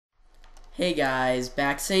Hey guys,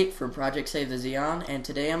 Backsate from Project Save the Xeon, and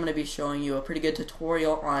today I'm going to be showing you a pretty good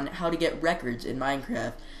tutorial on how to get records in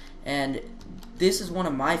Minecraft. And this is one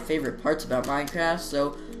of my favorite parts about Minecraft,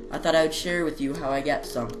 so I thought I would share with you how I get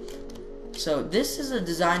some. So this is a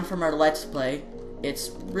design from our Let's Play.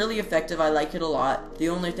 It's really effective, I like it a lot. The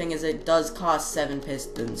only thing is it does cost 7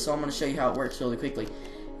 pistons, so I'm going to show you how it works really quickly.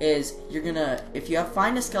 If you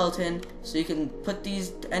find a skeleton, so you can put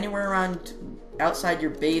these anywhere around outside your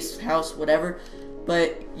base, house, whatever,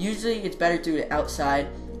 but usually it's better to do it outside.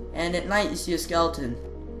 And at night you see a skeleton,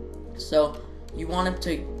 so you want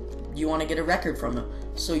to get a record from him,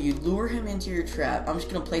 so you lure him into your trap. I'm just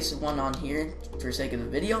gonna place one on here for the sake of the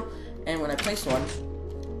video, and when I place one,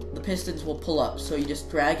 the pistons will pull up, so you just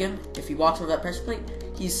drag him. If he walks over that pressure plate,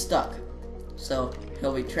 he's stuck, so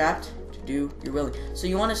he'll be trapped to do your willing. So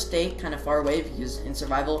you want to stay kind of far away, because in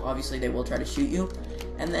survival obviously they will try to shoot you.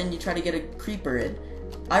 And then you try to get a creeper in.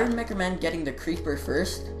 I would recommend getting the creeper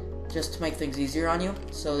first, just to make things easier on you,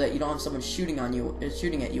 so that you don't have someone shooting at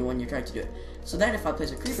you when you're trying to do it. So then if I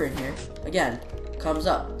place a creeper in here, again, comes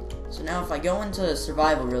up. So now if I go into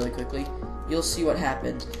survival really quickly, you'll see what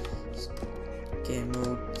happens. Game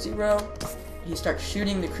mode 0. He starts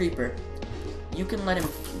shooting the creeper. You can let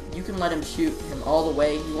him shoot him all the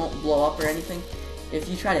way. He won't blow up or anything. If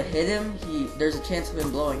you try to hit him, there's a chance of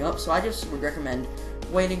him blowing up. So I just would recommend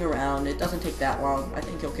waiting around. It doesn't take that long. I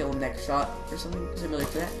think you'll kill him next shot or something similar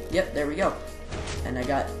to that. Yep, there we go. And I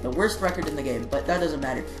got the worst record in the game, but that doesn't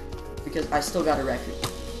matter because I still got a record.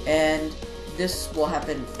 And this will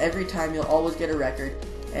happen every time. You'll always get a record,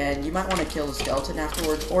 and you might want to kill the skeleton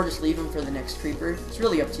afterwards or just leave him for the next creeper. It's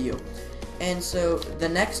really up to you. And so the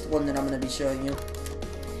next one that I'm going to be showing you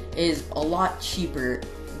is a lot cheaper.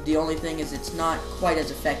 The only thing is it's not quite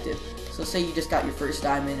as effective. So say you just got your first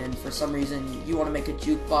diamond and for some reason you want to make a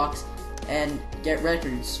jukebox and get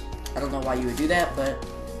records. I don't know why you would do that, but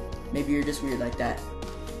maybe you're just weird like that.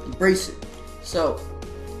 Embrace it. So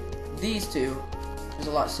these two is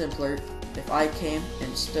a lot simpler. If I came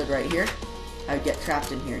and stood right here, I would get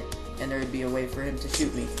trapped in here and there would be a way for him to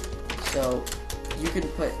shoot me. So you can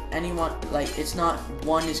put anyone, like, it's not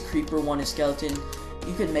one is creeper, one is skeleton.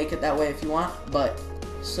 You can make it that way if you want, but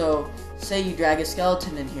so say you drag a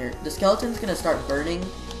skeleton in here. The skeleton's gonna start burning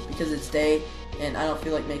because it's day, and I don't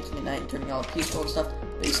feel like making it night and turning all peaceful and stuff.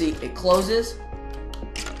 But you see, it closes.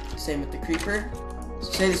 Same with the creeper.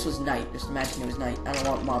 So say this was night. Just imagine it was night. I don't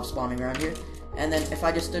want mobs spawning around here. And then if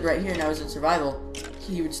I just stood right here and I was in survival,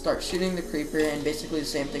 he would start shooting the creeper, and basically the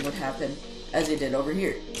same thing would happen as he did over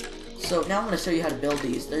here. So now I'm gonna show you how to build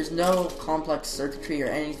these. There's no complex circuitry or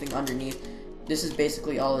anything underneath. This is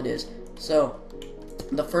basically all it is. So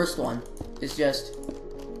the first one is just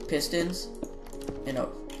pistons in a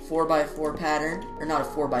 4x4 pattern, or not a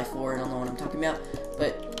 4x4, I don't know what I'm talking about,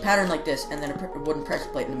 but pattern like this, and then a wooden pressure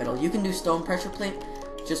plate in the middle. You can do stone pressure plate,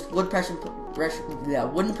 just wooden pressure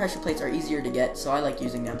plates are easier to get, so I like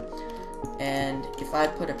using them. And if I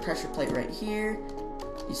put a pressure plate right here,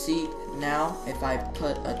 you see now if I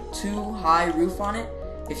put a too high roof on it,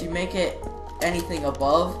 if you make it anything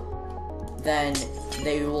above, then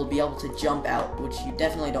they will be able to jump out, which you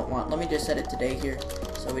definitely don't want. Let me just set it to day here,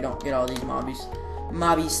 so we don't get all these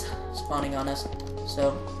mobbies spawning on us.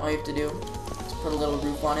 So all you have to do is put a little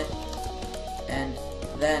roof on it, and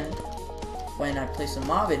then when I place a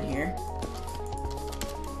mob in here,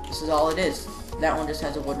 this is all it is. That one just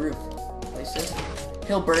has a wood roof. Place this.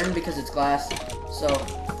 He'll burn because it's glass, so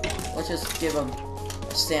let's just give him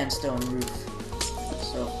a sandstone roof,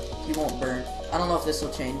 so he won't burn. I don't know if this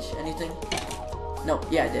will change anything. No,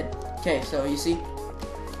 yeah, it did. Okay, so you see,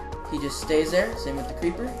 he just stays there. Same with the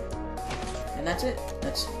creeper. And that's it.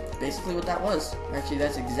 That's basically what that was. Actually,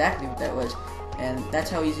 that's exactly what that was. And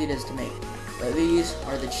that's how easy it is to make. But these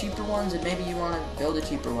are the cheaper ones, and maybe you want to build a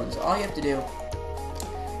cheaper one. So all you have to do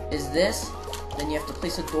is this. Then you have to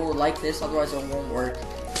place a door like this, otherwise it won't work.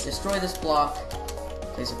 Destroy this block.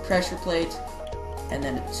 Place a pressure plate. And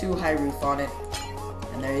then a too high roof on it.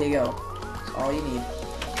 And there you go. That's all you need.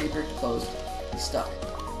 Creeper closed. He's stuck.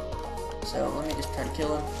 So let me just try to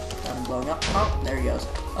kill him without him blowing up. Oh, there he goes.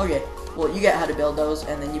 Okay, well, you get how to build those,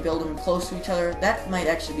 and then you build them close to each other. That might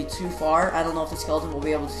actually be too far. I don't know if the skeleton will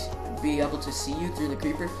be able to see you through the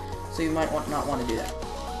creeper, so you might not want to do that.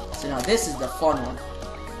 So now this is the fun one.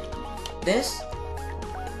 This,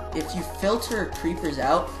 if you filter creepers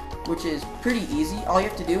out, which is pretty easy, all you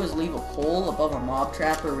have to do is leave a hole above a mob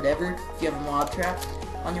trap or whatever, if you have a mob trap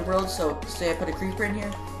on your world. So say I put a creeper in here,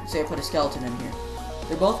 say I put a skeleton in here.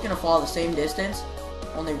 They're both gonna fall the same distance,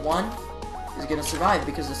 only one is gonna survive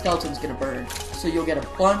because the skeleton's gonna burn. So you'll get a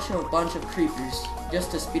bunch of creepers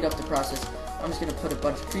just to speed up the process. I'm just gonna put a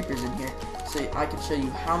bunch of creepers in here so I can show you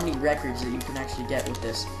how many records that you can actually get with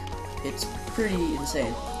this. It's pretty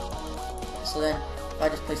insane. So then, if I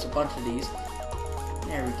just place a bunch of these,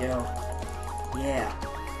 there we go. Yeah.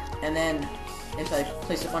 And then, if I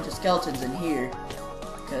place a bunch of skeletons in here,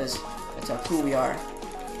 because that's how cool we are,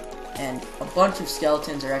 and a bunch of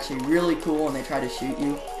skeletons are actually really cool and they try to shoot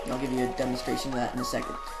you, and I'll give you a demonstration of that in a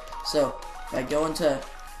second. So, if I go into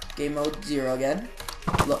game mode 0 again,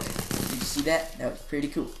 look, did you see that? That was pretty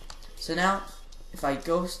cool. So now, if I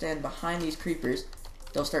go stand behind these creepers,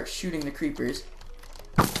 they'll start shooting the creepers,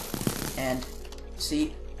 and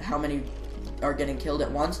see how many are getting killed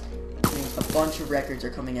at once? It means a bunch of records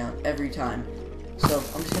are coming out every time. So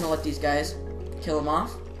I'm just gonna let these guys kill them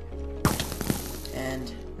off,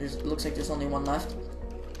 and it looks like there's only one left.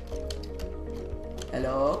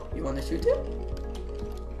 Hello, you want to shoot him?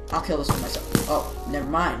 I'll kill this one myself. Oh, never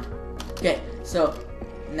mind. Okay, so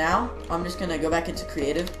now I'm just gonna go back into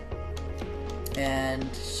creative and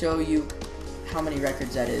show you how many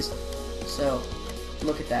records that is. So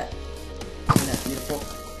look at that. Isn't that beautiful?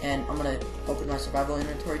 And I'm gonna open my survival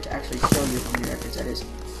inventory to actually show you how many records that is.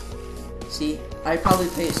 See, I probably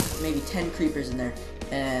placed maybe 10 creepers in there,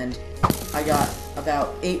 and I got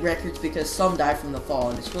about 8 records because some die from the fall,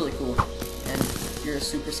 and it's really cool. And you're a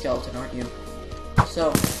super skeleton, aren't you?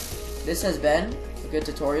 So this has been a good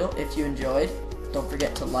tutorial. If you enjoyed, don't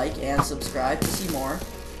forget to like and subscribe to see more.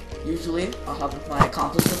 Usually I'll have my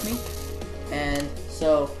accomplice with me, and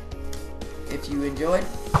so if you enjoyed,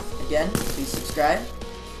 again, please subscribe,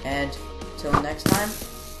 and till next time,